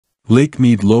Lake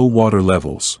Mead low water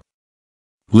levels.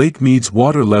 Lake Mead's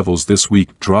water levels this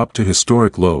week dropped to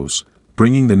historic lows,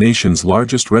 bringing the nation's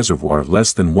largest reservoir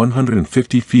less than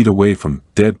 150 feet away from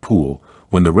dead pool,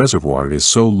 when the reservoir is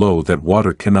so low that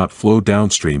water cannot flow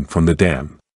downstream from the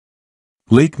dam.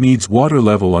 Lake Mead's water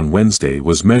level on Wednesday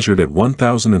was measured at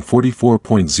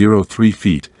 1,044.03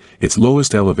 feet, its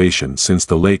lowest elevation since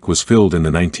the lake was filled in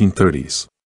the 1930s.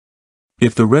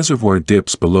 If the reservoir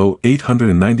dips below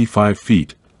 895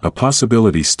 feet, a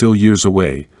possibility still years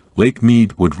away, Lake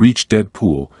Mead would reach dead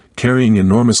pool, carrying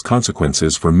enormous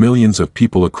consequences for millions of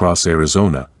people across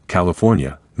Arizona,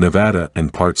 California, Nevada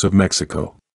and parts of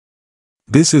Mexico.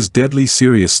 "This is deadly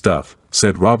serious stuff,"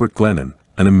 said Robert Glennon,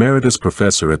 an emeritus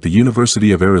professor at the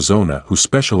University of Arizona who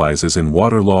specializes in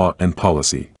water law and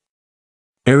policy.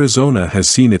 Arizona has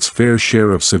seen its fair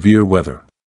share of severe weather.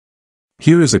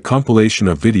 Here is a compilation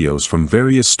of videos from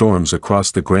various storms across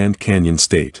the Grand Canyon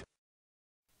state.